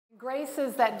Grace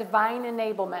is that divine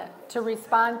enablement to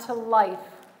respond to life,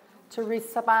 to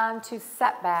respond to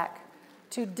setback,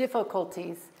 to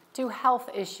difficulties, to health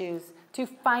issues, to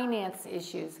finance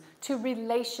issues, to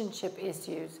relationship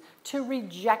issues, to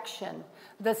rejection,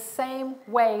 the same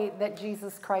way that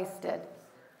Jesus Christ did.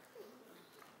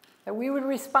 That we would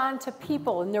respond to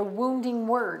people and their wounding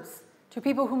words, to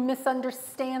people who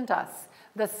misunderstand us,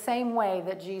 the same way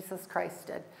that Jesus Christ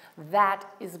did. That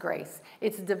is grace.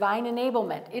 It's divine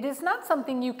enablement. It is not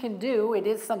something you can do. It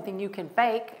is something you can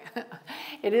fake.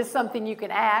 It is something you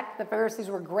can act. The Pharisees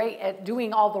were great at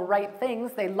doing all the right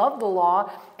things. They loved the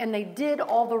law, and they did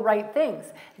all the right things.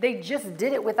 They just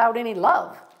did it without any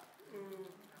love.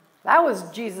 That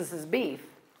was Jesus' beef.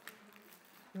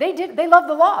 They loved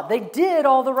the law. They did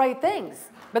all the right things,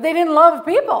 but they didn't love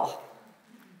people.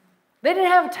 They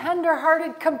didn't have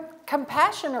tender-hearted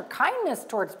compassion or kindness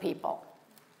towards people.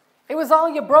 It was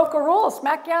all, you broke a rule,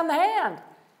 smack you on the hand.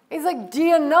 He's like, do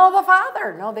you know the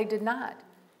Father? No, they did not,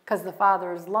 because the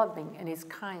Father is loving, and he's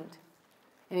kind,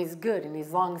 and he's good, and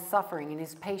he's long-suffering, and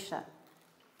he's patient.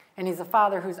 And he's a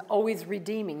Father who's always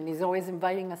redeeming, and he's always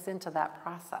inviting us into that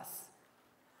process.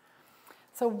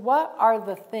 So what are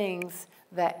the things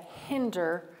that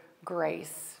hinder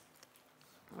grace?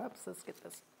 Whoops, let's get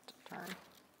this to turn.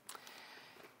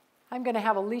 I'm going to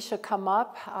have Alicia come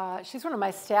up. She's one of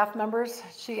my staff members.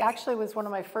 She actually was one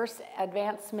of my first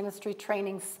advanced ministry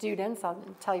training students. I'll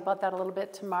tell you about that a little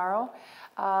bit tomorrow.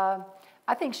 I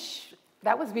think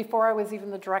that was before I was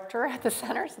even the director at the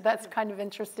center, so that's kind of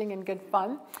interesting and good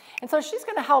fun. And so she's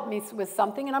going to help me with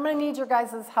something, and I'm going to need your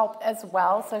guys' help as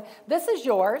well. So this is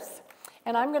yours,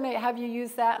 and I'm going to have you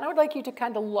use that, and I would like you to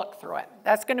kind of look through it.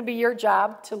 That's going to be your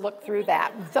job, to look through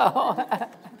that. So...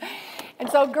 And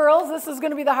so, girls, this is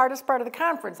going to be the hardest part of the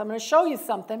conference. I'm going to show you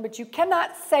something, but you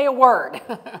cannot say a word.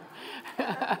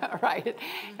 Right?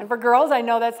 And for girls, I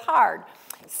know that's hard.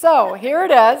 So, here it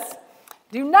is.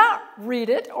 Do not read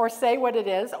it or say what it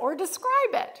is or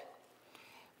describe it.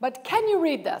 But can you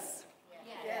read this?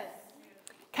 Yes.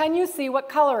 Can you see what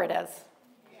color it is?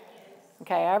 Yes.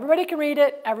 Okay, everybody can read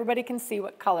it. Everybody can see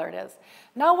what color it is.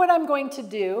 Now what I'm going to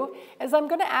do is I'm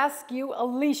going to ask you,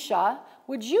 Alicia,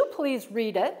 would you please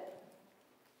read it?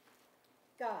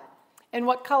 God. And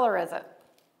what color is it?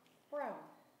 Brown.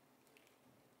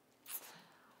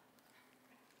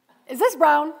 Is this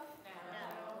brown?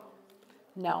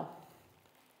 No.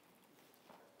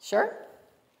 Sure?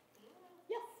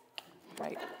 Yes.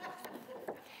 Right.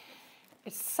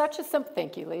 It's such a simple,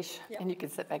 thank you, Leash, and you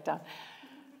can sit back down.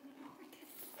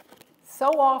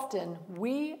 So often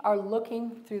we are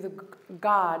looking through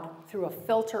God through a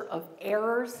filter of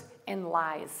errors and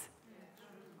lies.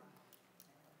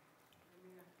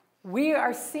 We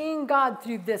are seeing God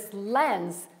through this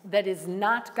lens that is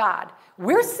not God.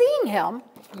 We're seeing him.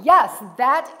 Yes,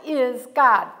 that is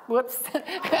God. Whoops.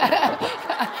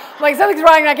 Like something's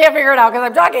wrong and I can't figure it out because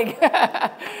I'm talking.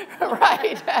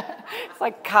 Right. It's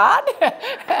like, God?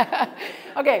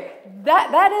 Okay,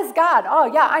 that is God.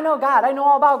 Oh, yeah, I know God. I know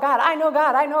all about God. I know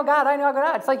God. I know God. I know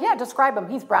God. It's like, yeah, describe him.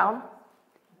 He's brown.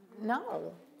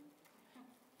 No.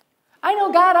 I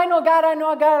know God, I know God, I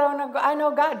know God, I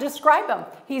know God. Describe him.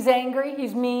 He's angry,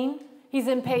 he's mean, he's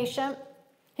impatient.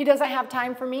 He doesn't have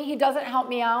time for me. He doesn't help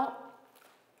me out.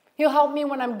 He'll help me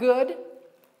when I'm good.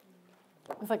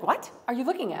 It's like, what are you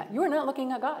looking at? You are not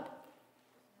looking at God.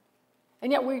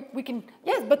 And yet we can,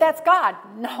 yes, but that's God.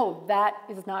 No, that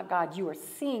is not God. You are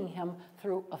seeing him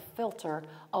through a filter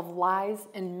of lies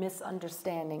and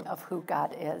misunderstanding of who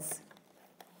God is.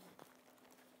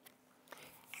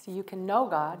 So you can know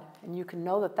God, and you can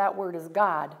know that that word is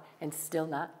God, and still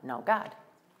not know God.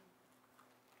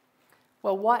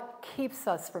 Well, what keeps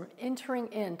us from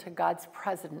entering into God's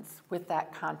presence with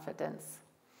that confidence?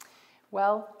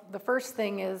 Well, the first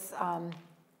thing is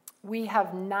we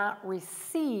have not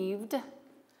received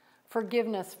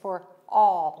forgiveness for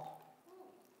all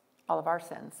of our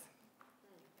sins.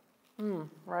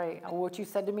 Right. What you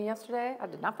said to me yesterday, I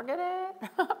did not forget it.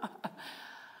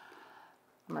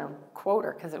 I'm going to quote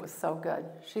her because it was so good.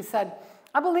 She said,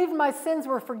 I believed my sins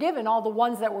were forgiven, all the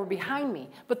ones that were behind me.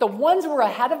 But the ones were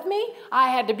ahead of me, I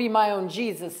had to be my own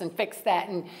Jesus and fix that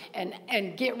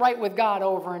and get right with God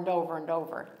over and over and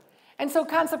over. And so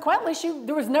consequently,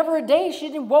 there was never a day she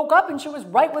didn't woke up and she was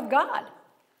right with God.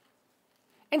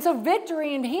 And so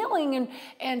victory and healing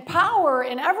and power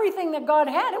and everything that God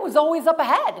had, it was always up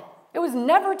ahead. It was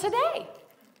never today.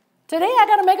 Today I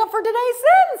got to make up for today's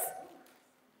sins.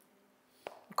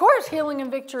 Of course, healing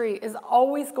and victory is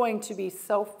always going to be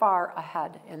so far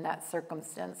ahead in that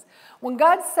circumstance. When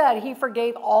God said he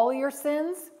forgave all your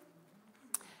sins,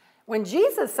 When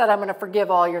Jesus said, I'm going to forgive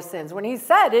all your sins, when he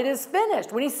said, it is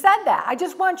finished, when he said that, I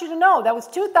just want you to know that was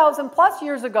 2,000 plus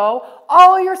years ago.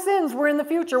 All your sins were in the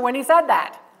future when he said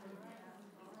that.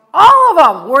 All of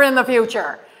them were in the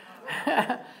future.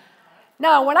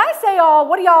 Now, when I say all,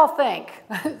 what do y'all think?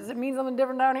 Does it mean something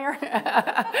different down here?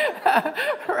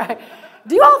 Right.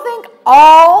 Do you all think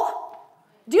all?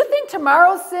 Do you think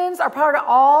tomorrow's sins are part of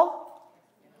all?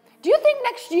 Do you think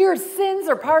next year's sins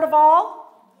are part of all?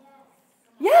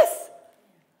 Yes.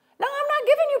 Now, I'm not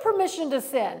giving you permission to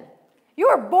sin. You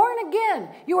are born again.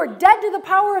 You are dead to the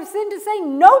power of sin to say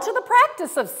no to the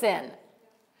practice of sin.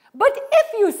 But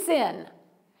if you sin,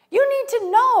 you need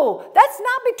to know that's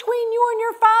not between you and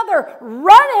your Father.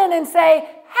 Run in and say,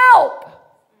 help.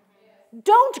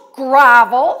 Don't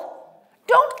grovel.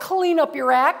 Don't clean up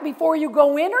your act before you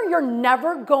go in, or you're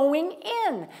never going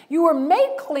in. You were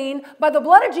made clean by the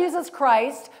blood of Jesus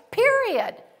Christ,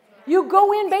 period. You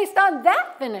go in based on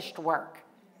that finished work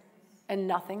and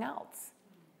nothing else.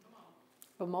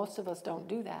 But most of us don't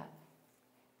do that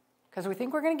because we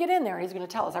think we're going to get in there. He's going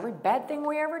to tell us every bad thing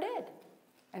we ever did.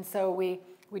 And so we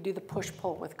do the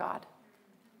push-pull with God.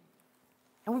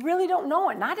 And we really don't know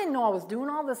it. And I didn't know I was doing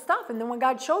all this stuff. And then when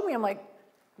God showed me, I'm like,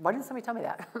 why didn't somebody tell me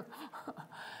that?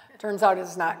 Turns out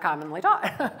it's not commonly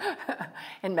taught.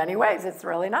 In many ways, it's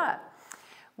really not.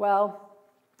 Well,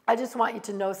 I just want you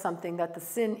to know something, that the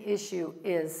sin issue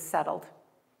is settled.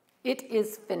 It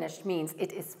is finished means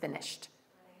it is finished.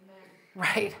 Amen.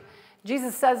 Right?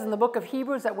 Jesus says in the book of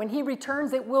Hebrews that when he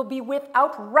returns, it will be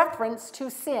without reference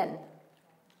to sin.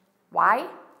 Why?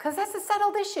 Because that's a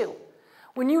settled issue.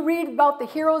 When you read about the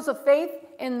heroes of faith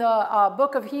in the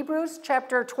book of Hebrews,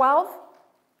 chapter 12,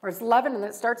 or it's 11, and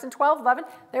it starts in 12, 11.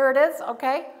 There it is,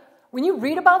 okay. When you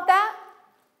read about that,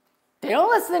 they don't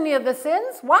listen to any of the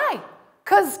sins. Why?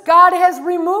 Because God has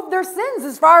removed their sins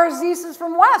as far as east is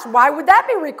from west. Why would that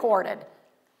be recorded?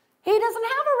 He doesn't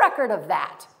have a record of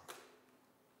that.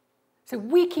 So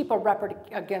we keep a record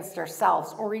against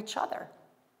ourselves or each other.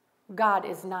 God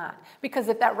is not. Because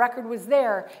if that record was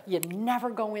there, you'd never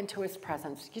go into his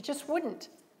presence. You just wouldn't.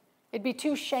 It'd be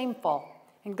too shameful.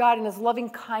 And God, in his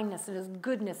loving kindness and his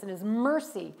goodness and his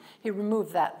mercy, he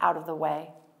removed that out of the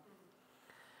way.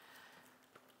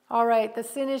 All right, the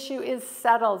sin issue is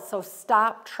settled, so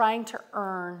stop trying to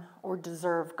earn or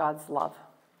deserve God's love.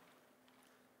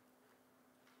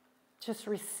 Just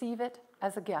receive it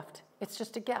as a gift. It's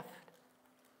just a gift.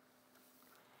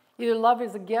 Either love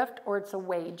is a gift or it's a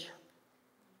wage.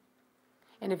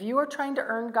 And if you are trying to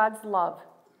earn God's love,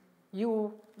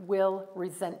 you will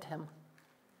resent him.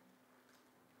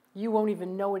 You won't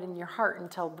even know it in your heart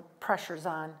until the pressure's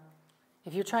on.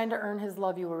 If you're trying to earn his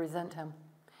love, you will resent him.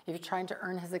 If you're trying to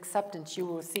earn his acceptance, you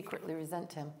will secretly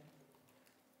resent him.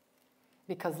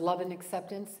 Because love and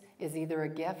acceptance is either a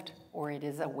gift or it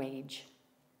is a wage.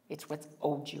 It's what's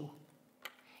owed you.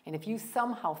 And if you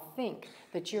somehow think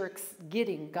that you're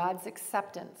getting God's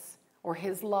acceptance or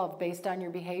his love based on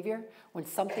your behavior, when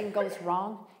something goes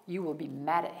wrong, you will be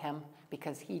mad at him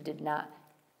because he did not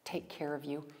take care of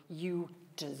you. You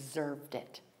deserved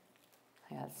it.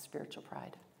 Yeah, that's spiritual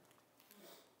pride.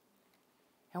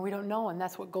 And we don't know, and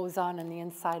that's what goes on the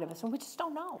inside of us, and we just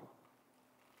don't know.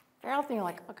 Very often you're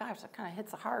like, oh gosh, that kind of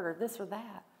hits hard, or this or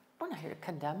that. We're not here to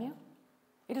condemn you.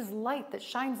 It is light that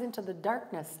shines into the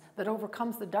darkness that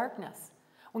overcomes the darkness.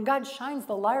 When God shines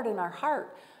the light in our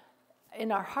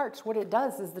hearts, what it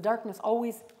does is the darkness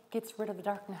always gets rid of the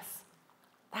darkness.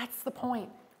 That's the point.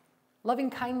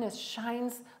 Loving kindness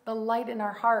shines the light in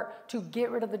our heart to get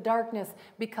rid of the darkness,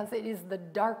 because it is the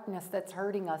darkness that's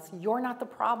hurting us. You're not the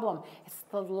problem. It's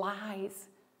the lies.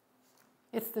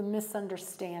 It's the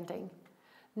misunderstanding.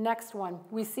 Next one,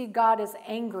 we see God as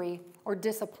angry or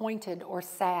disappointed or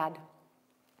sad.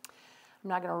 I'm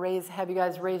not going to have you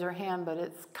guys raise your hand, but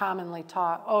it's commonly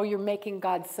taught, oh, you're making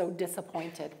God so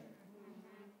disappointed.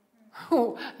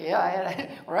 Yeah,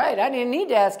 right. I didn't need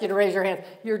to ask you to raise your hand.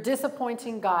 You're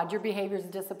disappointing God. Your behavior is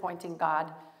disappointing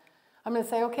God. I'm going to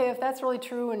say, okay, if that's really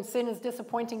true and sin is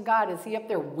disappointing God, is he up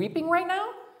there weeping right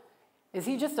now? Is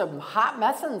he just a hot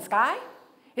mess in the sky?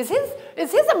 Is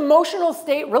his emotional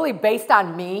state really based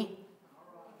on me?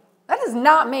 That does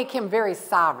not make him very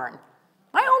sovereign.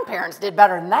 My own parents did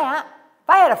better than that. If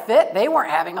I had a fit, they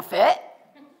weren't having a fit.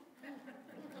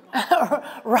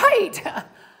 Right.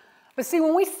 But see,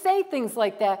 when we say things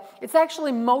like that, it's actually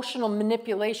emotional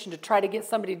manipulation to try to get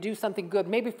somebody to do something good,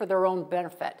 maybe for their own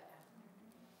benefit.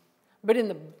 But in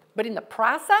the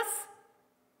process,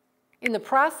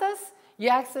 we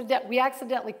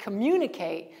accidentally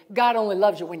communicate God only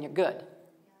loves you when you're good.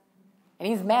 And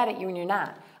he's mad at you and you're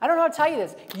not. I don't know how to tell you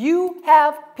this. You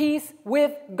have peace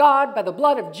with God by the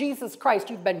blood of Jesus Christ.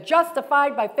 You've been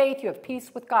justified by faith. You have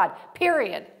peace with God.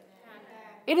 Period.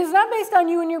 It is not based on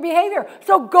you and your behavior.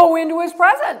 So go into his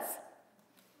presence.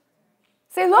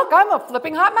 Say, look, I'm a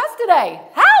flipping hot mess today.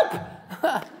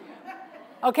 Help!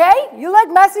 Okay? You like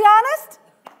messy honest?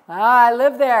 I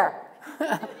live there.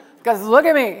 Because look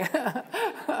at me.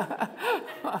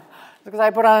 Because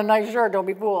I put on a nice shirt, don't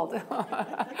be fooled.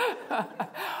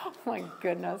 Oh my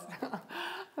goodness.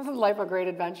 Isn't life a great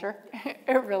adventure?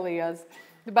 It really is.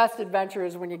 The best adventure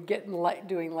is when you get in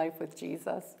doing life with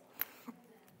Jesus.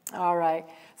 All right.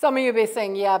 Some of you may be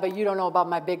saying, yeah, but you don't know about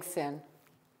my big sin.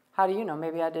 How do you know?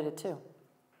 Maybe I did it too.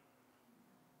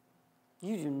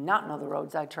 You do not know the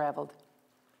roads I traveled.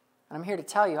 And I'm here to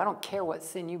tell you, I don't care what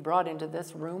sin you brought into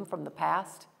this room from the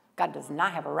past. God does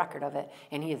not have a record of it,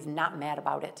 and he is not mad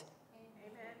about it.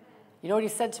 Amen. You know what he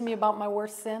said to me about my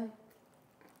worst sin?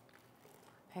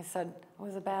 He said, it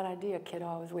was a bad idea, kiddo.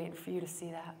 I was waiting for you to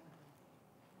see that.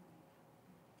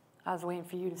 I was waiting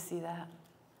for you to see that.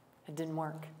 It didn't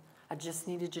work. I just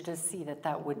needed you to see that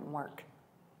that wouldn't work.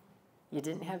 You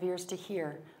didn't have ears to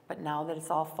hear, but now that it's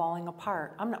all falling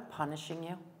apart, I'm not punishing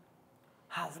you.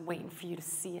 I was waiting for you to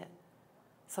see it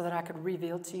so that I could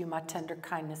reveal to you my tender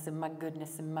kindness and my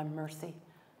goodness and my mercy.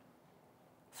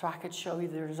 So I could show you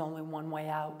there's only one way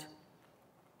out,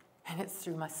 and it's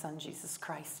through my son, Jesus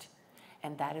Christ.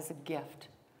 And that is a gift.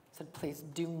 So please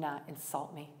do not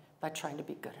insult me by trying to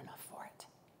be good enough for it.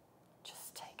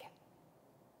 Just take it.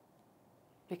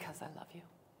 Because I love you.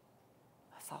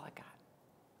 That's all I got.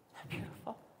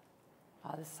 Beautiful.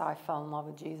 Oh, this is how I fell in love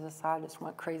with Jesus. I just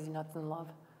went crazy nuts in love.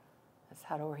 It's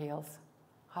head over heels.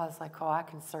 I was like, oh, I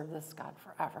can serve this God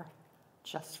forever.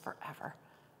 Just forever.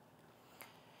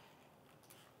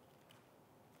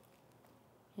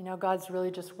 You know, God's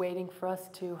really just waiting for us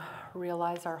to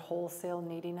realize our wholesale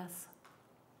neediness.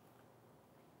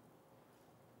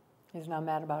 He's not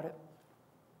mad about it.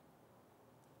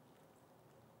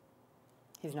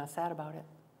 He's not sad about it.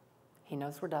 He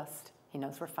knows we're dust. He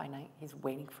knows we're finite. He's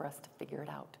waiting for us to figure it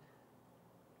out.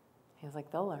 He's like,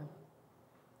 they'll learn.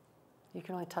 You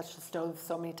can only touch the stove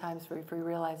so many times before you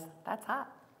realize that's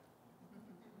hot.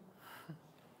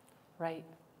 Right?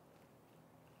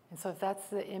 And so if that's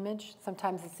the image,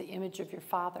 sometimes it's the image of your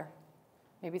father.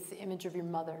 Maybe it's the image of your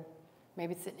mother.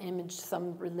 Maybe it's an image,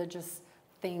 some religious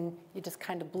thing. You just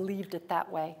kind of believed it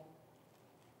that way.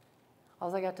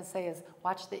 All I got to say is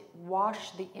wash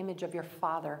the image of your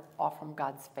father off from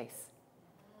God's face.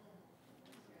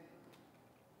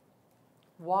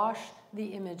 Wash the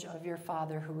image of your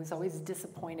father who was always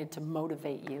disappointed to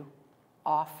motivate you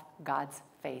off God's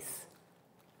face.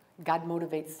 God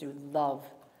motivates through love,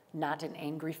 not an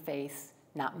angry face,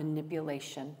 not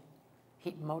manipulation.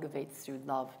 He motivates through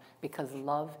love because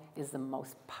love is the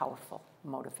most powerful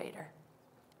motivator.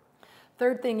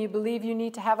 Third thing, you believe you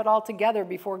need to have it all together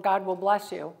before God will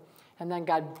bless you. And then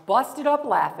God busted up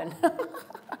laughing.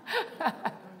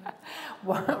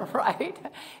 Right?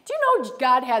 Do you know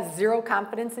God has zero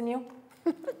confidence in you?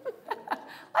 Let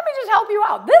me just help you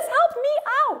out. This helped me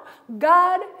out.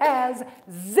 God has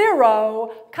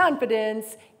zero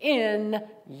confidence in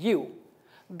you.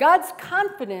 God's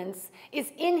confidence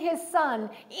is in his Son,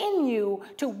 in you,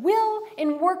 to will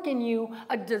and work in you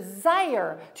a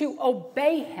desire to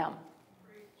obey him.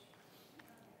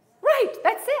 Right,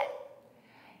 that's it.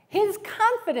 His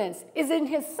confidence is in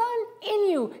his Son, in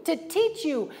you, to teach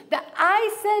you that I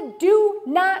said do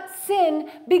not sin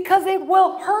because it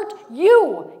will hurt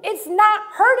you. It's not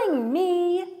hurting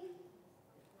me.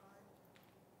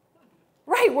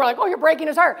 Right, we're like, oh, you're breaking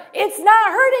his heart. It's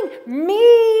not hurting me.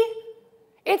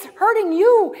 It's hurting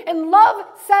you. And love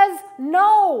says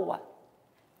no.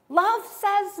 Love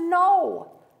says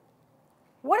no.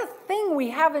 What a thing we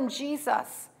have in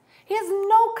Jesus. He has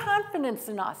no confidence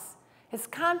in us. His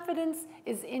confidence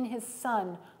is in his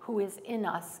Son who is in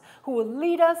us, who will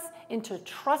lead us into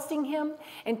trusting him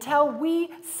until we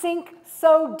sink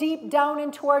so deep down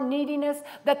into our neediness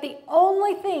that the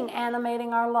only thing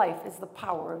animating our life is the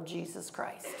power of Jesus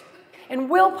Christ. And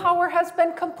willpower has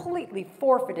been completely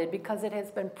forfeited because it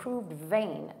has been proved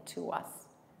vain to us.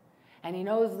 And he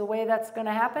knows the way that's going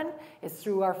to happen is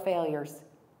through our failures.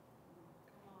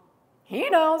 He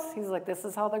knows. He's like, this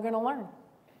is how they're going to learn.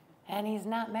 And he's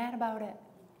not mad about it.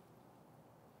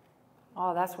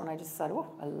 Oh, that's when I just said, oh,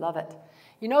 I love it.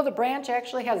 You know the branch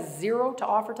actually has zero to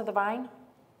offer to the vine?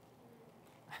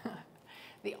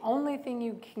 The only thing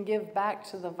you can give back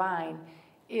to the vine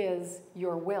is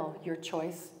your will, your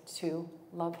choice to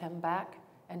love him back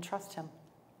and trust him.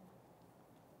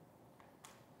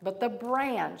 but the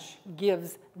branch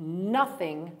gives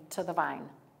nothing to the vine.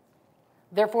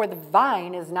 Therefore, the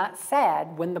vine is not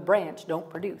sad when the branch don't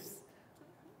produce.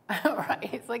 Right?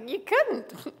 It's like, you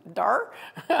couldn't, dar.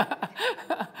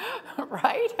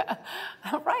 Right?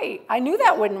 Right. I knew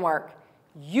that wouldn't work.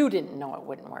 You didn't know it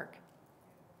wouldn't work.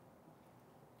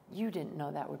 You didn't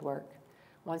know that would work.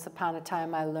 Once upon a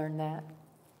time, I learned that.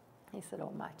 He said,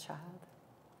 oh, my child.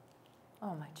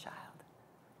 Oh, my child.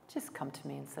 Just come to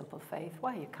me in simple faith.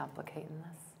 Why are you complicating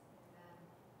this?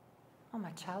 Oh,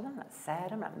 my child, I'm not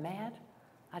sad. I'm not mad.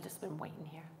 I've just been waiting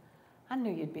here. I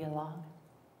knew you'd be along.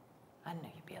 I knew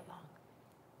you'd be along.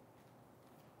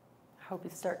 I hope you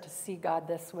start to see God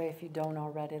this way if you don't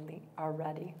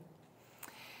already.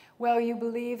 Well, you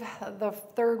believe the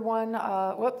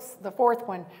fourth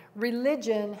one.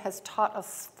 Religion has taught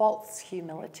us false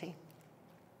humility.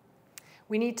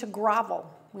 We need to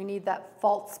grovel. We need that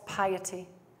false piety.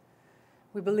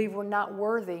 We believe we're not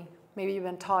worthy. Maybe you've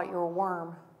been taught you're a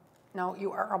worm. No,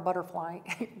 you are a butterfly,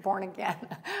 born again.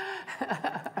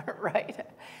 Right?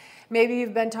 Maybe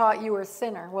you've been taught you were a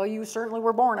sinner. Well, you certainly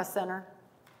were born a sinner.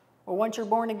 Well, once you're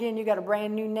born again, you got a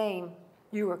brand new name.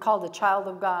 You were called a child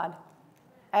of God.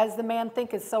 As the man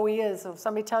thinketh, so he is. So if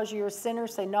somebody tells you you're a sinner,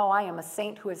 say, no, I am a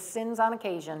saint who has sins on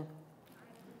occasion.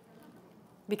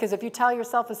 Because if you tell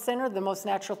yourself a sinner, the most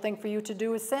natural thing for you to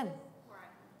do is sin.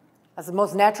 That's the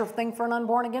most natural thing for an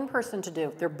unborn again person to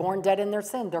do. They're born dead in their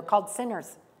sin. They're called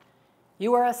sinners.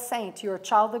 You are a saint. You're a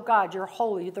child of God. You're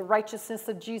holy. You're the righteousness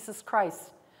of Jesus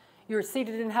Christ. You're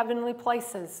seated in heavenly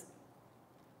places.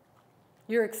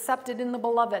 You're accepted in the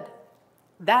beloved.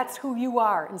 That's who you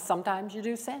are. And sometimes you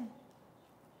do sin.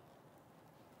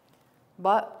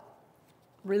 But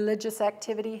religious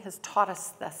activity has taught us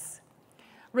this.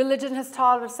 Religion has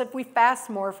taught us if we fast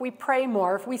more, if we pray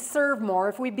more, if we serve more,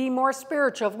 if we be more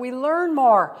spiritual, if we learn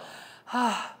more.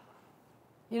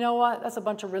 You know what? That's a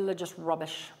bunch of religious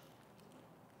rubbish.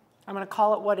 I'm going to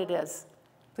call it what it is.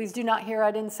 Please do not hear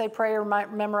I didn't say pray or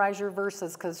memorize your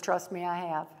verses, because trust me, I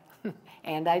have.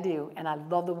 And I do. And I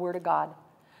love the Word of God.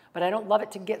 But I don't love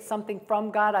it to get something from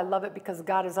God. I love it because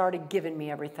God has already given me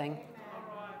everything.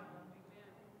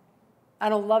 I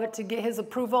don't love it to get His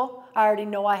approval. I already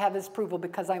know I have His approval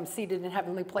because I'm seated in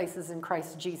heavenly places in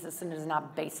Christ Jesus, and it is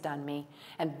not based on me.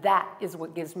 And that is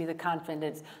what gives me the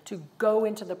confidence to go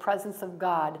into the presence of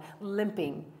God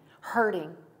limping,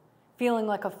 hurting, feeling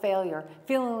like a failure,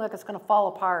 feeling like it's going to fall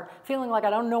apart, feeling like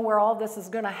I don't know where all this is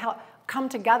going to come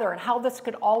together and how this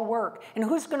could all work and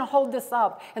who's going to hold this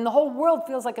up. And the whole world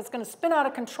feels like it's going to spin out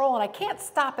of control and I can't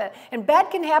stop it. And bad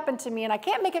can happen to me and I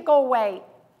can't make it go away.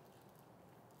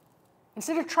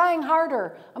 Instead of trying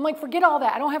harder, I'm like, forget all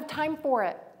that. I don't have time for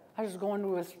it. I just go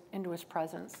into his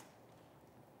presence.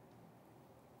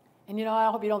 And you know, I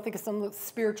hope you don't think it's some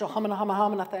spiritual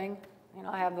humana thing. You know,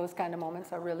 I have those kind of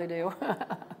moments. I really do.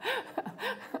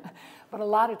 But a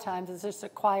lot of times it's just a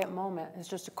quiet moment. It's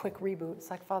just a quick reboot. It's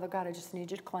like, Father God, I just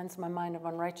need you to cleanse my mind of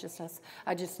unrighteousness.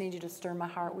 I just need you to stir my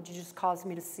heart. Would you just cause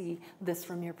me to see this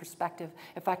from your perspective?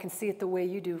 If I can see it the way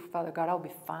you do, Father God, I'll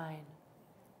be fine.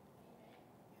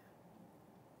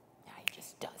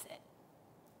 Does it.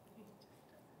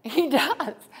 He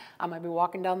does. I might be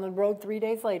walking down the road 3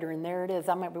 days later, and there it is.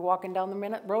 I might be walking down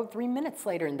the road 3 minutes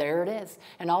later, and there it is.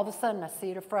 And all of a sudden, I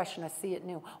see it afresh, and I see it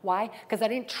new. Why? Because I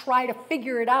didn't try to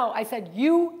figure it out. I said,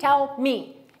 you tell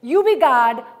me. You be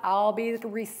God. I'll be the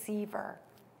receiver.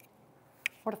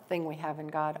 What a thing we have in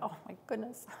God. Oh, my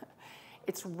goodness.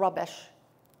 It's rubbish.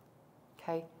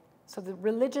 Okay? So the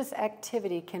religious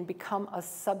activity can become a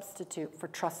substitute for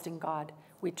trusting God.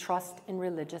 We trust in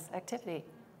religious activity.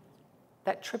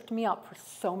 That tripped me up for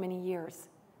so many years.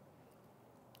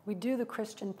 We do the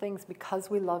Christian things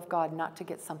because we love God, not to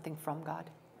get something from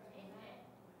God. Amen.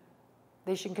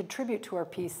 They should contribute to our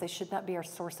peace. They should not be our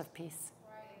source of peace.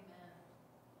 Right.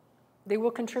 They will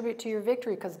contribute to your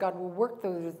victory because God will work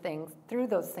through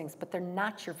those things, but they're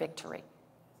not your victory.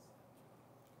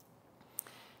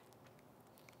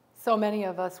 So many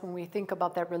of us, when we think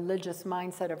about that religious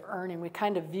mindset of earning, we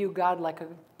kind of view God like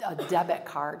a debit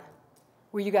card,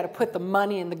 where you got to put the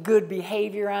money and the good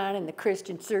behavior on and the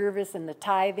Christian service and the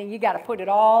tithing. You got to put it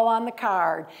all on the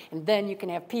card, and then you can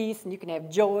have peace and you can have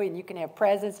joy and you can have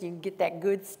presence and you can get that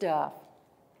good stuff.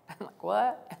 I'm like,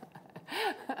 what?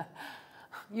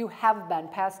 You have been,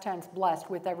 past tense, blessed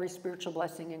with every spiritual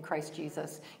blessing in Christ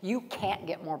Jesus. You can't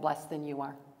get more blessed than you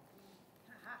are.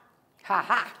 Ha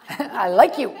ha, I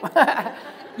like you.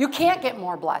 You can't get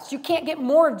more blessed. You can't get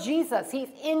more of Jesus. He's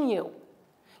in you.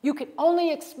 You can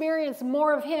only experience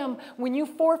more of him when you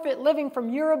forfeit living from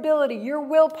your ability, your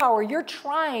willpower, your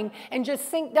trying, and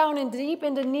just sink down and deep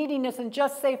into neediness and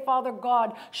just say, Father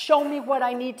God, show me what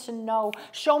I need to know.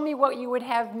 Show me what you would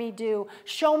have me do.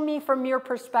 Show me from your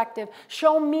perspective.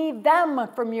 Show me them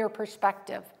from your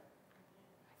perspective.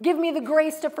 Give me the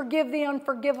grace to forgive the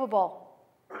unforgivable.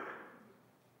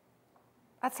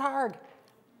 That's hard.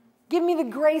 Give me the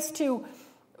grace to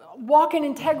walk in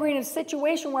integrity in a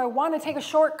situation where I want to take a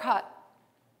shortcut.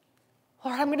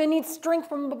 Lord, I'm going to need strength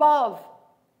from above.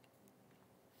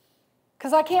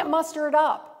 Because I can't muster it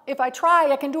up. If I try,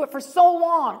 I can do it for so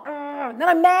long. Then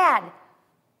I'm mad.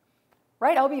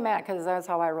 Right? I'll be mad because that's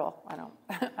how I roll. I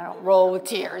don't roll with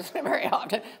tears very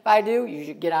often. If I do, you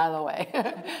should get out of the way.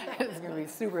 It's going to be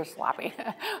super sloppy.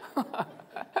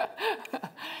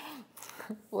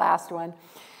 Last one.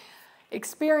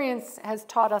 Experience has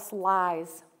taught us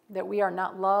lies. That we are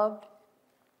not loved,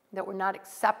 that we're not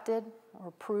accepted or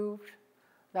approved,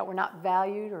 that we're not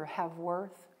valued or have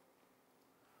worth,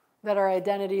 that our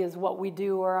identity is what we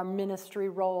do or our ministry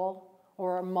role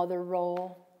or our mother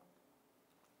role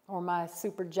or my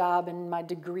super job and my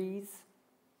degrees.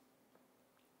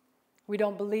 We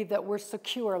don't believe that we're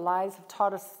secure. Lies have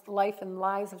taught us life, and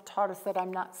lies have taught us that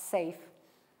I'm not safe.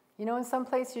 You know, in some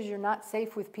places you're not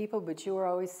safe with people, but you are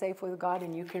always safe with God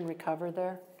and you can recover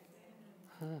there.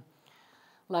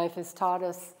 Life has taught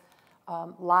us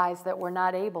lies that we're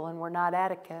not able and we're not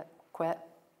adequate.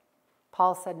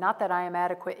 Paul said, not that I am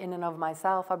adequate in and of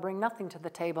myself. I bring nothing to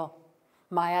the table.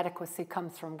 My adequacy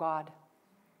comes from God.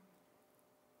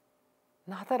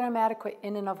 Not that I'm adequate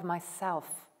in and of myself.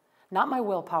 Not my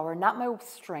willpower, not my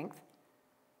strength,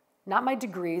 not my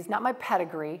degrees, not my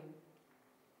pedigree.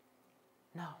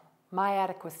 No, my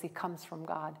adequacy comes from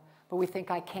God. But we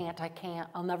think, I can't,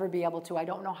 I'll never be able to, I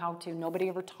don't know how to, nobody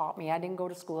ever taught me, I didn't go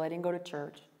to school, I didn't go to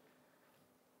church.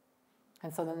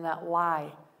 And so then that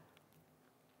lie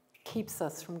keeps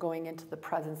us from going into the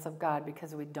presence of God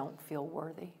because we don't feel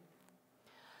worthy.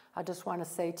 I just want to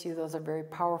say to you, those are very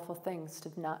powerful things,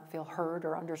 to not feel heard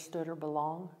or understood or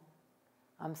belong.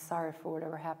 I'm sorry for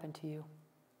whatever happened to you.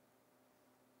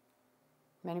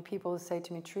 Many people will say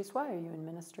to me, Therese, why are you in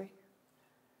ministry?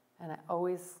 And I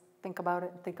always think about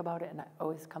it, and I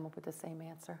always come up with the same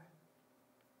answer.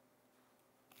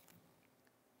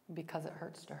 Because it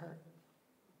hurts to hurt.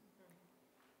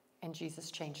 And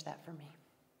Jesus changed that for me.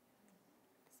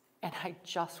 And I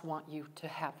just want you to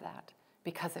have that,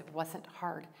 because it wasn't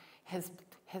hard. His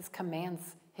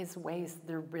commands, his ways,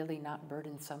 they're really not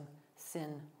burdensome.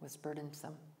 Sin was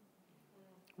burdensome.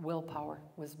 Willpower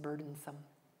was burdensome.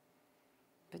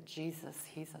 But Jesus,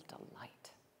 he's a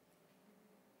delight.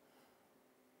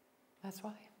 That's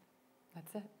why.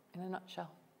 That's it, in a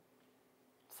nutshell.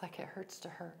 It's like it hurts to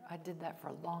hurt. I did that for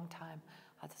a long time.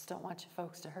 I just don't want you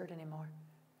folks to hurt anymore.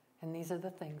 And these are the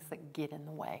things that get in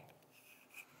the way.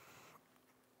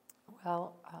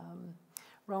 Well,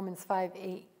 Romans 5,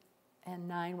 8, and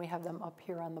 9, we have them up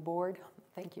here on the board.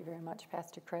 Thank you very much,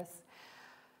 Pastor Chris.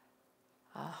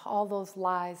 All those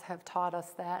lies have taught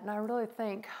us that. And I really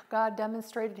think God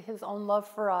demonstrated his own love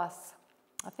for us.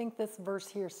 I think this verse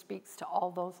here speaks to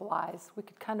all those lies. We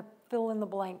could kind of fill in the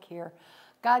blank here.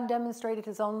 God demonstrated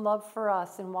his own love for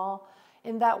us, and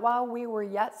while we were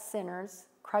yet sinners,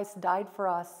 Christ died for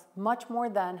us. Much more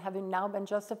then, having now been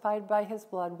justified by his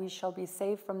blood, we shall be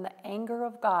saved from the anger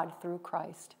of God through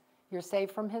Christ. You're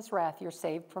saved from his wrath. You're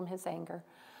saved from his anger.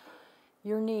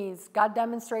 Your needs. God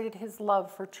demonstrated his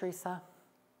love for Theresa.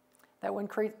 That when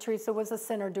Theresa was a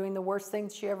sinner doing the worst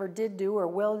things she ever did do or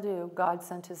will do, God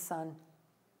sent his son.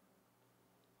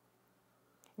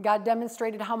 God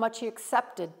demonstrated how much he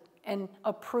accepted and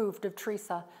approved of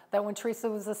Theresa. That when Theresa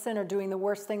was a sinner doing the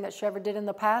worst thing that she ever did in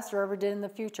the past or ever did in the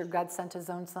future, God sent his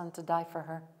own son to die for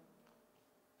her.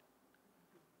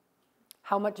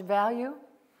 How much value?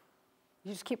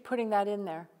 You just keep putting that in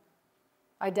there.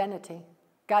 Identity.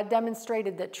 God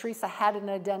demonstrated that Theresa had an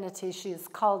identity. She is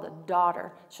called a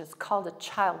daughter. She is called a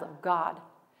child of God.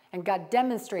 And God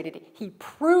demonstrated it. He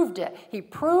proved it. He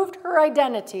proved her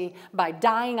identity by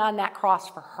dying on that cross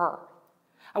for her.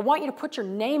 I want you to put your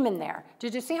name in there.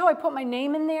 Did you see how I put my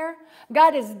name in there?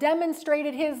 God has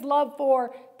demonstrated his love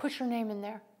for, put your name in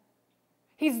there.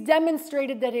 He's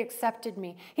demonstrated that he accepted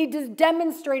me. He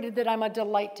demonstrated that I'm a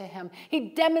delight to him. He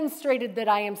demonstrated that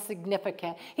I am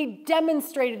significant. He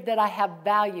demonstrated that I have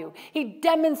value. He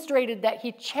demonstrated that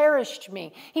he cherished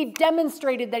me. He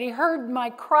demonstrated that he heard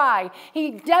my cry. He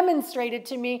demonstrated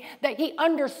to me that he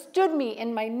understood me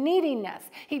in my neediness.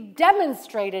 He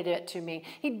demonstrated it to me.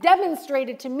 He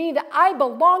demonstrated to me that I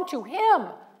belong to him.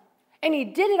 And he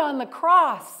did it on the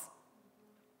cross.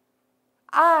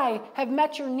 I have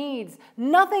met your needs.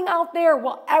 Nothing out there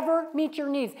will ever meet your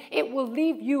needs. It will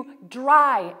leave you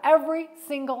dry every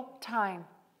single time.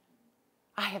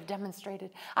 I have demonstrated.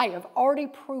 I have already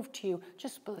proved to you.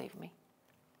 Just believe me.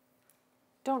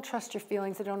 Don't trust your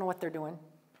feelings. They don't know what they're doing.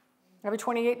 Every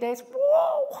 28 days,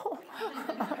 whoa!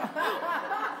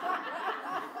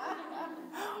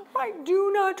 I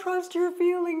do not trust your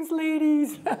feelings,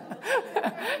 ladies.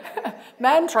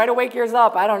 Men, try to wake yours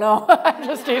up. I don't know. I'm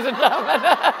just teasing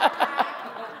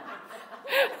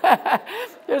them.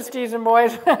 Just teasing,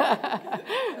 boys.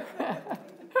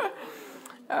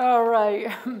 All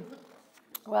right.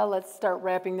 Well, let's start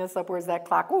wrapping this up. Where's that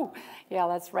clock? Ooh, yeah,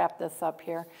 let's wrap this up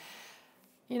here.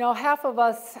 You know, half of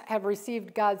us have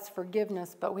received God's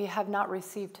forgiveness, but we have not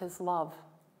received his love.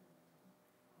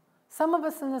 Some of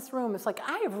us in this room, it's like,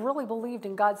 I have really believed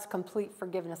in God's complete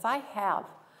forgiveness. I have,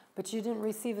 but you didn't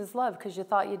receive his love because you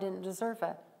thought you didn't deserve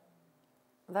it.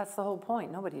 That's the whole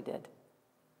point. Nobody did.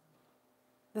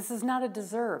 This is not a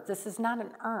deserve. This is not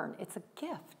an earn. It's a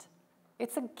gift.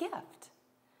 It's a gift.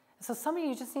 So some of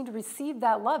you just need to receive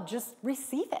that love. Just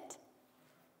receive it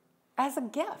as a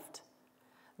gift.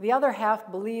 The other half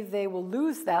believe they will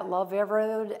lose that love they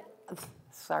are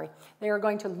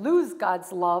going to lose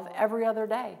God's love every other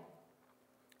day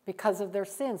because of their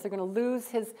sins. They're going to lose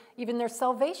even their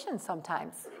salvation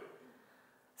sometimes.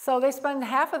 So they spend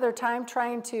half of their time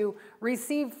trying to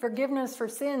receive forgiveness for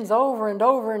sins over and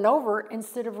over and over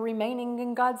instead of remaining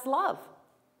in God's love.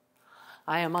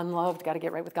 I am unloved, got to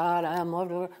get right with God. I am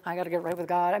loved, I got to get right with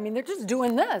God. I mean, they're just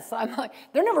doing this. I'm like,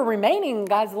 they're never remaining in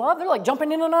God's love. They're like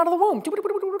jumping in and out of the womb.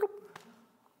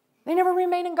 They never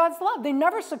remain in God's love. They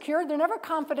never secure. They're never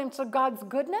confident of God's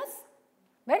goodness.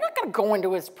 They're not going to go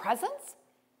into his presence.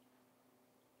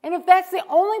 And if that's the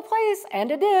only place,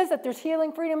 and it is, that there's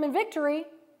healing, freedom, and victory,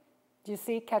 do you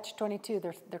see?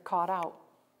 Catch-22, they're caught out.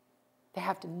 They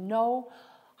have to know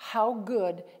how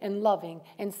good and loving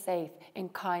and safe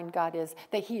and kind God is,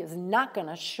 that he is not going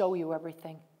to show you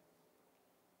everything.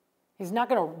 He's not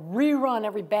going to rerun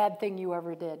every bad thing you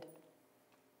ever did.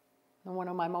 And one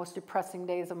of my most depressing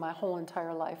days of my whole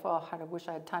entire life, oh, I wish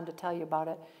I had time to tell you about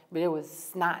it, but it was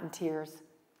snot and tears.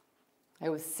 It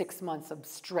was 6 months of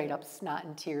straight up snot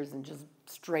and tears and just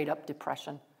straight up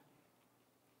depression.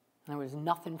 And there was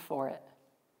nothing for it.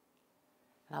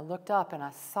 And I looked up and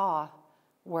I saw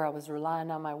where I was relying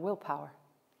on my willpower.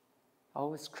 I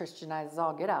was Christianized as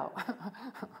all get out.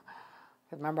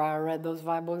 Remember, I read those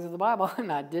 5 books of the Bible,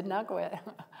 and I did not quit.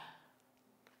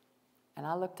 And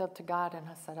I looked up to God, and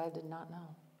I said, I did not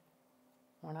know.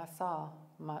 When I saw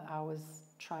I was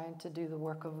trying to do the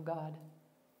work of God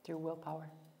through willpower.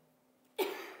 Do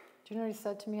you know what he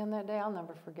said to me on that day? I'll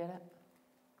never forget it.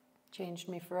 Changed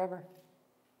me forever.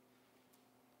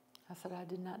 I said, I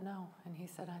did not know. And he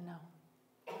said, I know.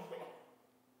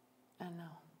 I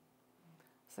know.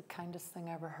 It's the kindest thing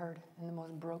I ever heard in the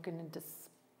most broken and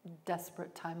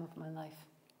desperate time of my life.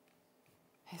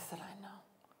 He said, I know.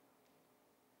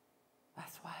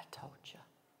 That's why I told you.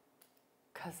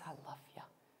 Because I love you.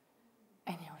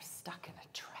 And you were stuck in a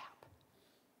trap.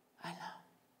 I know.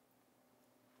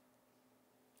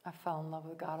 I fell in love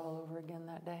with God all over again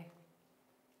that day.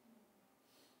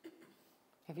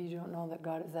 If you don't know that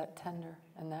God is that tender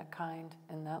and that kind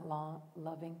and that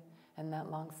loving and that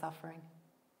long-suffering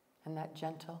and that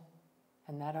gentle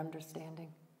and that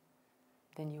understanding,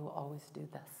 then you will always do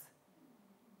this.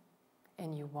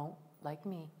 And you won't, like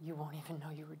me, you won't even know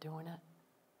you were doing it.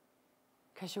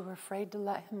 Because you were afraid to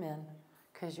let him in.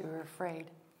 Because you were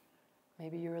afraid.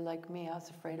 Maybe you were like me. I was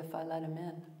afraid if I let him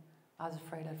in, I was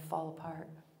afraid I'd fall apart.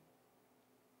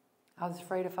 I was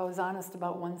afraid if I was honest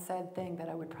about one sad thing that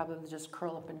I would probably just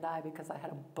curl up and die because I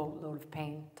had a boatload of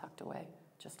pain tucked away.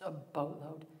 Just a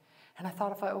boatload. And I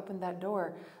thought if I opened that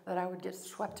door that I would get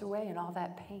swept away in all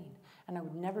that pain. And I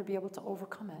would never be able to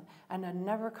overcome it. And I'd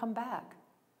never come back.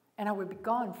 And I would be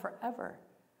gone forever.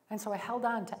 And so I held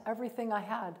on to everything I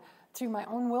had through my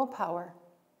own willpower.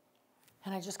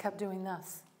 And I just kept doing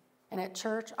this. And at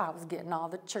church, I was getting all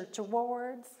the church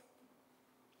awards.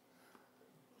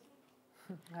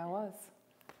 I was.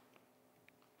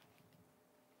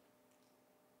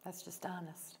 That's just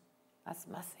honest. That's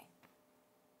messy.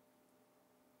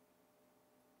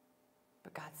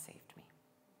 But God saved me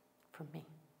from me.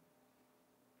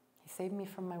 He saved me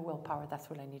from my willpower. That's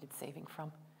what I needed saving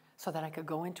from. So that I could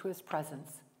go into his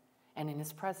presence. And in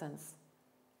his presence,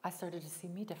 I started to see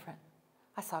me different.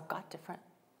 I saw God different.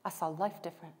 I saw life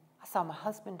different. I saw my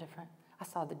husband different. I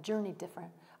saw the journey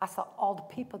different. I saw all the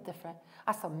people different.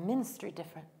 I saw ministry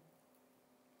different.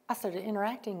 I started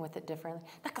interacting with it differently.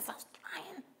 Not because I was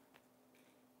trying.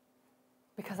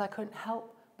 Because I couldn't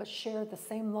help but share the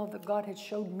same love that God had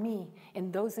showed me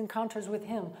in those encounters with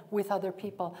him, with other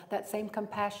people. That same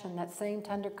compassion, that same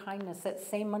tender kindness, that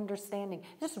same understanding.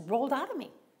 It just rolled out of me.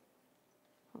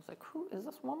 I was like, who is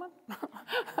this woman?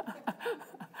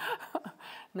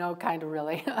 No, kind of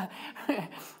really.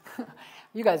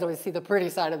 You guys always see the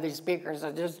pretty side of these speakers,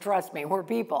 so just trust me, we're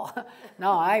people.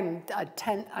 No, I'm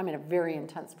in a very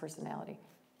intense personality.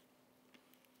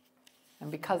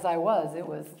 And because it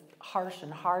was harsh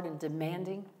and hard and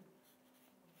demanding.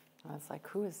 I was like,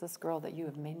 who is this girl that you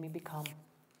have made me become?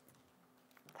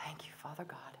 Thank you, Father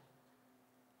God.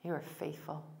 You are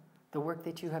faithful. The work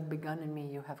that you have begun in me,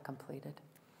 you have completed.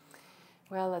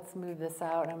 Well, let's move this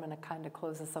out. I'm going to kind of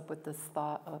close this up with this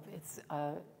thought of it's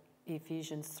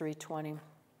Ephesians 3:20.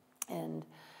 And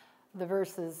the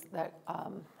verses that,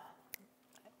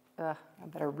 I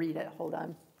better read it. Hold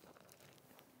on.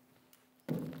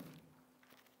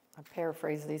 I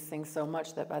paraphrase these things so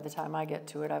much that by the time I get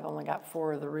to it, I've only got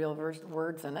 4 of the real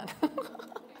words in it.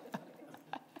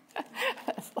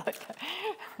 It's like,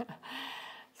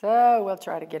 so we'll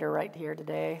try to get her right here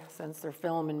today since they're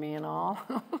filming me and all.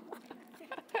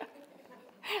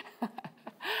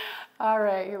 All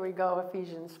right, here we go,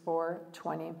 Ephesians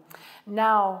 4:20.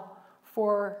 Now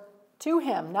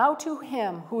to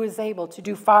him who is able to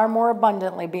do far more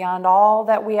abundantly beyond all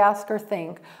that we ask or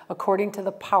think, according to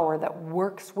the power that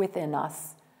works within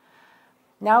us.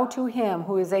 Now to him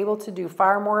who is able to do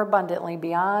far more abundantly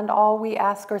beyond all we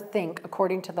ask or think,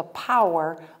 according to the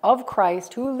power of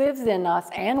Christ who lives in us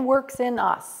and works in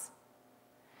us.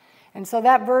 And so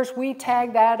that verse, we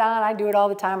tag that on. I do it all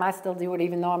the time. I still do it,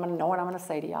 even though I'm going to know what I'm going to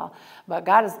say to y'all. But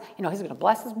God is, he's going to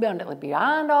bless us abundantly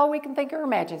beyond all we can think or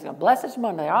imagine. He's going to bless us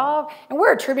abundantly. And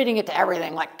we're attributing it to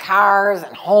everything, like cars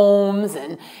and homes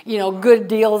and, good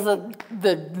deals at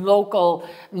the local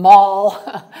mall.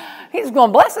 He's going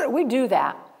to bless it. We do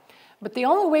that. But the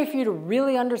only way for you to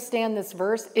really understand this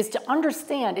verse is to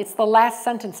understand it's the last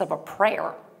sentence of a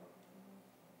prayer.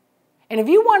 And if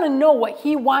you want to know what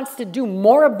he wants to do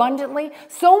more abundantly,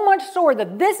 so much so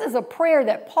that this is a prayer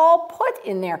that Paul put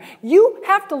in there, you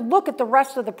have to look at the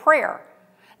rest of the prayer.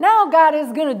 Now God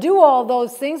is going to do all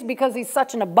those things because he's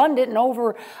such an abundant and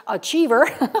overachiever.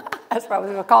 That's what I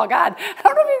was going to call God. I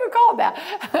don't know if you could call it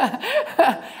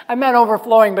that. I meant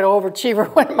overflowing, but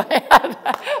overachiever went in my head.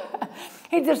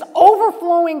 He's just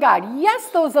overflowing God. Yes,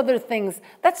 those other things,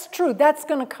 that's true. That's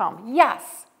going to come.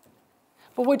 Yes.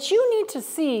 But what you need to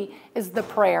see is the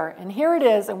prayer. And here it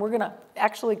is, and we're going to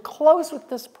actually close with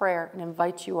this prayer and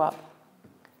invite you up.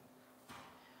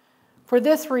 For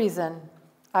this reason,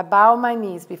 I bow my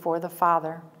knees before the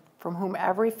Father, from whom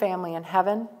every family in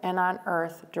heaven and on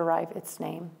earth derive its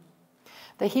name,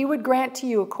 that he would grant to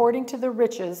you, according to the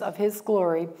riches of his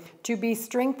glory, to be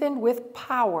strengthened with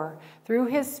power through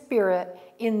his Spirit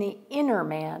in the inner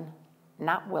man,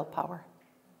 not willpower,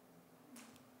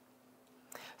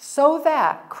 so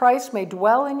that Christ may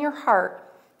dwell in your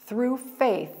heart through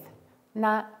faith,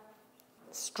 not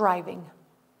striving,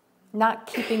 not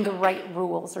keeping the right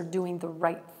rules or doing the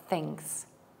right things.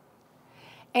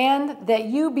 And that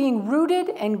you, being rooted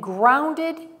and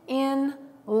grounded in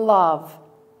love,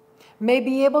 may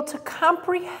be able to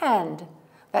comprehend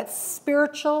that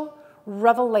spiritual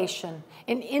revelation,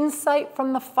 an insight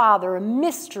from the Father, a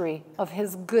mystery of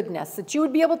his goodness, that you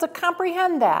would be able to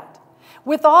comprehend that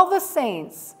with all the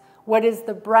saints, what is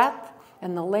the breadth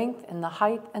and the length and the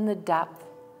height and the depth,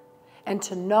 and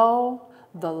to know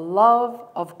the love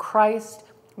of Christ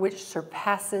which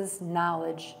surpasses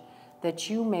knowledge, that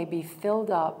you may be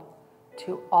filled up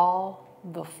to all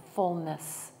the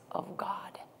fullness of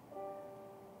God.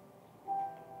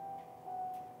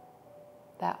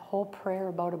 That whole prayer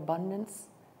about abundance,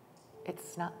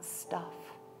 it's not stuff.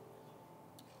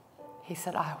 He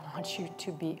said, I want you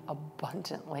to be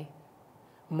abundantly,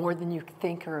 more than you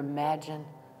think or imagine,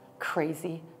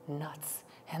 crazy, nuts,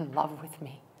 in love with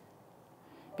me.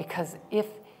 Because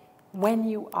when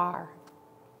you are,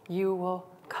 you will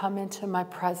come into my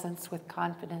presence with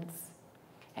confidence,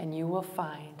 and you will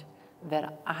find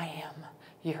that I am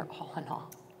your all in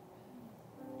all.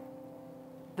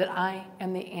 That I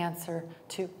am the answer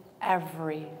to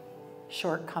every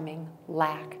shortcoming,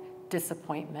 lack,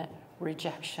 disappointment,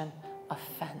 rejection,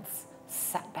 offense,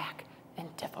 setback,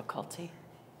 and difficulty.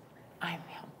 I am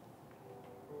him.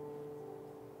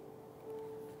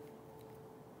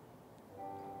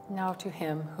 Now to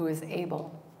him who is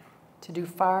able to do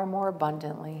far more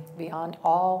abundantly beyond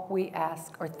all we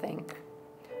ask or think,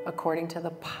 according to the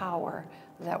power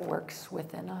that works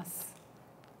within us.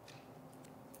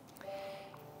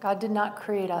 God did not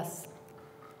create us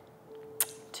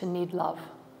to need love.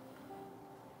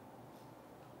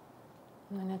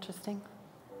 Isn't that interesting?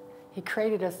 He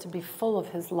created us to be full of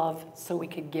his love so we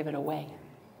could give it away.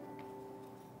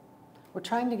 We're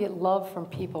trying to get love from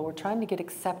people. We're trying to get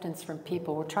acceptance from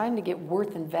people. We're trying to get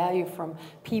worth and value from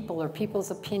people or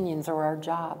people's opinions or our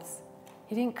jobs.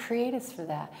 He didn't create us for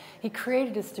that. He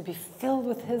created us to be filled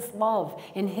with his love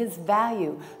and his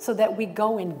value so that we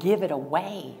go and give it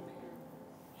away.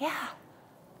 Yeah.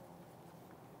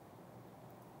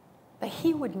 That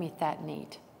he would meet that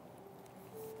need.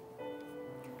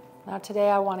 Now today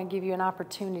I want to give you an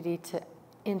opportunity to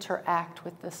interact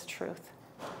with this truth.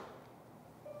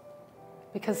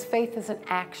 Because faith is an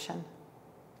action.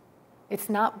 It's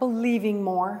not believing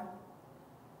more.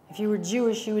 If you were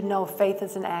Jewish, you would know faith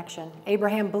is an action.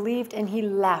 Abraham believed and he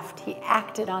left. He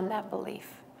acted on that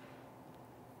belief.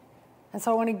 And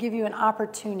so I want to give you an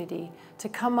opportunity to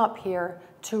come up here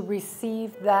to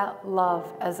receive that love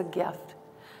as a gift.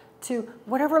 To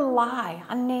whatever lie,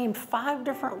 I named 5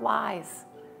 different lies.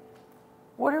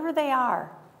 Whatever they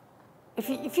are.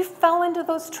 If you fell into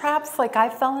those traps like I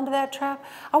fell into that trap,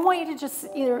 I want you to just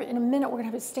either in a minute we're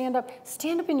going to have to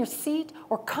stand up in your seat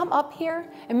or come up here.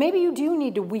 And maybe you do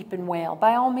need to weep and wail.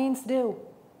 By all means do.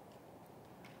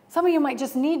 Some of you might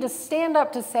just need to stand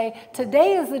up to say,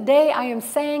 today is the day I am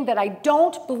saying that I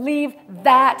don't believe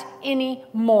that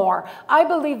anymore. I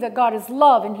believe that God is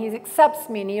love and he accepts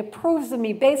me and he approves of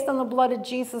me based on the blood of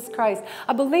Jesus Christ.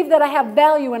 I believe that I have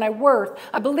value and I worth.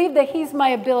 I believe that he's my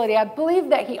ability. I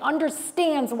believe that he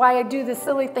understands why I do the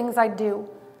silly things I do.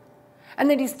 And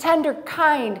that he's tender,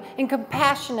 kind, and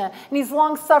compassionate, and he's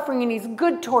long-suffering, and he's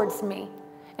good towards me.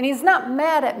 And he's not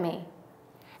mad at me.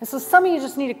 And so some of you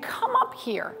just need to come up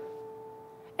here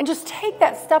and just take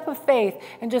that step of faith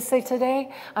and just say,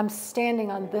 today I'm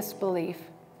standing on this belief.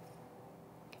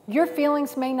 Your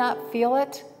feelings may not feel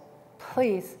it.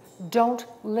 Please don't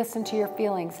listen to your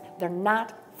feelings. They're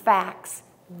not facts.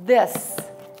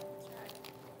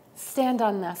 Stand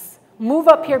on this. Move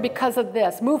up here because of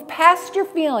this. Move past your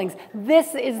feelings.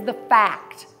 This is the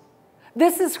fact.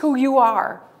 This is who you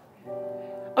are.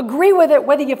 Agree with it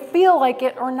whether you feel like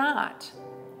it or not.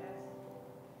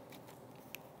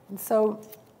 And so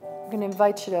I'm going to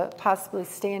invite you to possibly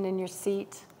stand in your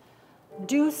seat.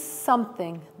 Do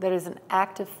something that is an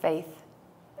act of faith.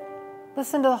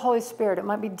 Listen to the Holy Spirit. It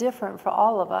might be different for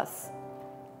all of us.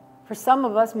 For some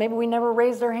of us, maybe we never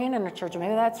raised our hand in a church.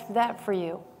 Maybe that's that for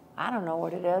you. I don't know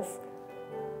what it is.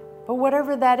 But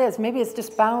whatever that is, maybe it's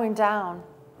just bowing down.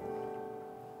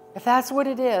 If that's what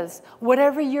it is,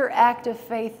 whatever your act of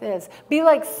faith is, be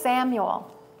like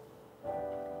Samuel.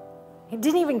 He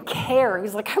didn't even care.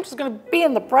 He's like, I'm just going to be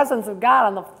in the presence of God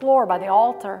on the floor by the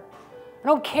altar. I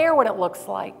don't care what it looks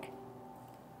like.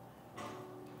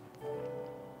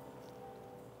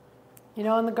 You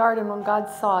know, in the garden when God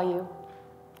saw you,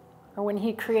 or when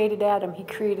he created Adam, he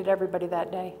created everybody that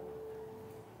day.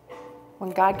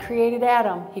 When God created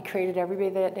Adam, he created everybody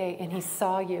that day, and he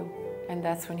saw you, and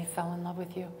that's when he fell in love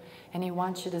with you. And he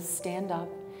wants you to stand up,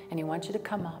 and he wants you to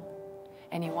come up,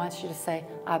 and he wants you to say,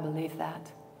 I believe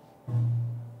that.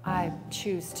 I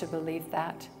choose to believe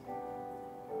that.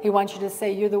 He wants you to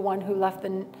say, you're the one who left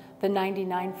the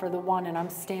 99 for the one, and I'm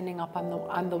standing up,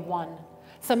 I'm the one.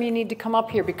 Some of you need to come up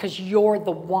here because you're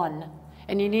the one.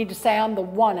 And you need to say, I'm the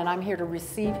one, and I'm here to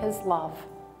receive his love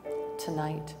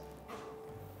tonight.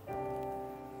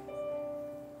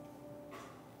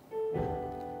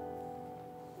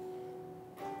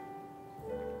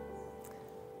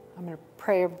 I'm going to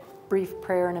pray a brief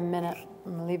prayer in a minute.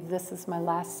 I'm going to leave this as my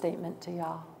last statement to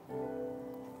y'all.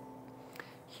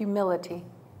 Humility.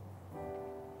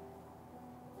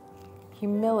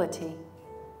 Humility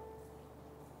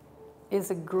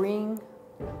is agreeing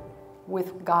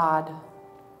with God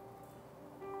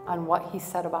on what he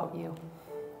said about you.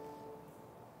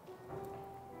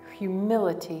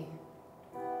 Humility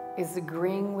is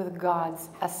agreeing with God's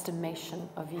estimation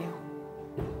of you.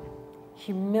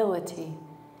 Humility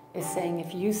is saying,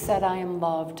 if you said I am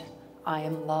loved, I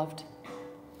am loved.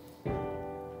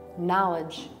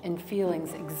 Knowledge and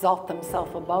feelings exalt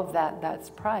themselves above that. That's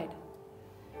pride.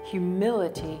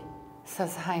 Humility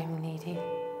says, I am needy.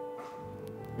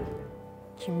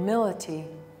 Humility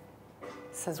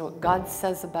says what God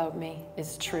says about me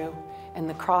is true, and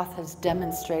the cross has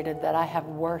demonstrated that I have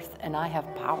worth and I have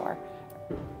power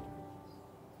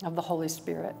of the Holy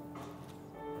Spirit.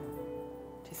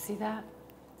 Do you see that?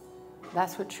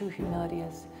 That's what true humility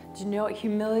is. Do you know what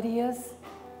humility is?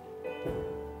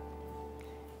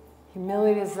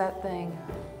 Humility is that thing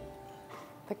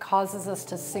that causes us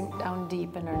to sink down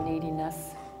deep in our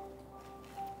neediness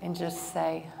and just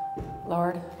say,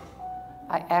 Lord,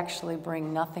 I actually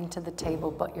bring nothing to the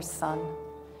table but your Son.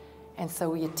 And so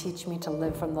will you teach me to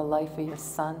live from the life of your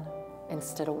Son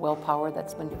instead of willpower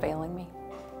that's been failing me.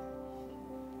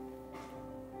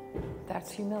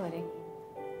 That's humility.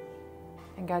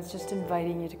 And God's just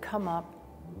inviting you to come up,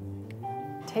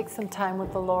 take some time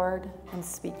with the Lord, and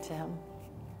speak to Him.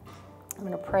 I'm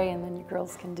going to pray, and then you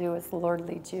girls can do as the Lord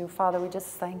leads you. Father, we just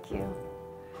thank you.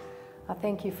 I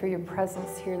thank you for your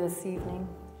presence here this evening,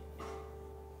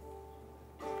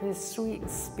 for this sweet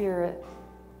spirit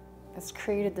that's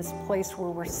created this place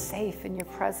where we're safe in your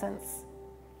presence.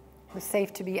 We're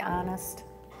safe to be honest.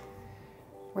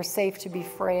 We're safe to be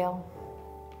frail.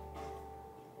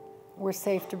 We're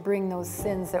safe to bring those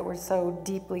sins that were so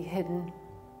deeply hidden,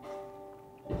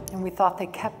 and we thought they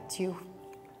kept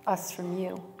us from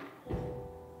you.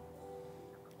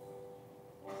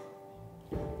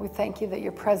 We thank you that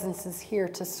your presence is here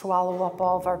to swallow up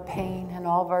all of our pain and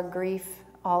all of our grief,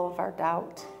 all of our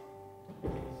doubt.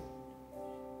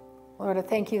 Lord, I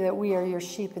thank you that we are your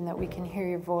sheep and that we can hear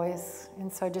your voice.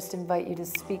 And so I just invite you to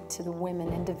speak to the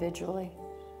women individually.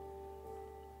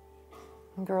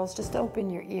 And girls, just open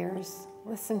your ears.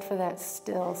 Listen for that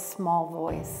still, small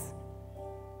voice.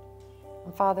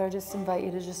 And Father, I just invite you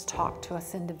to just talk to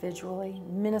us individually,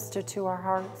 minister to our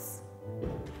hearts,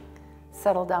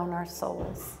 settle down our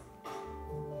souls.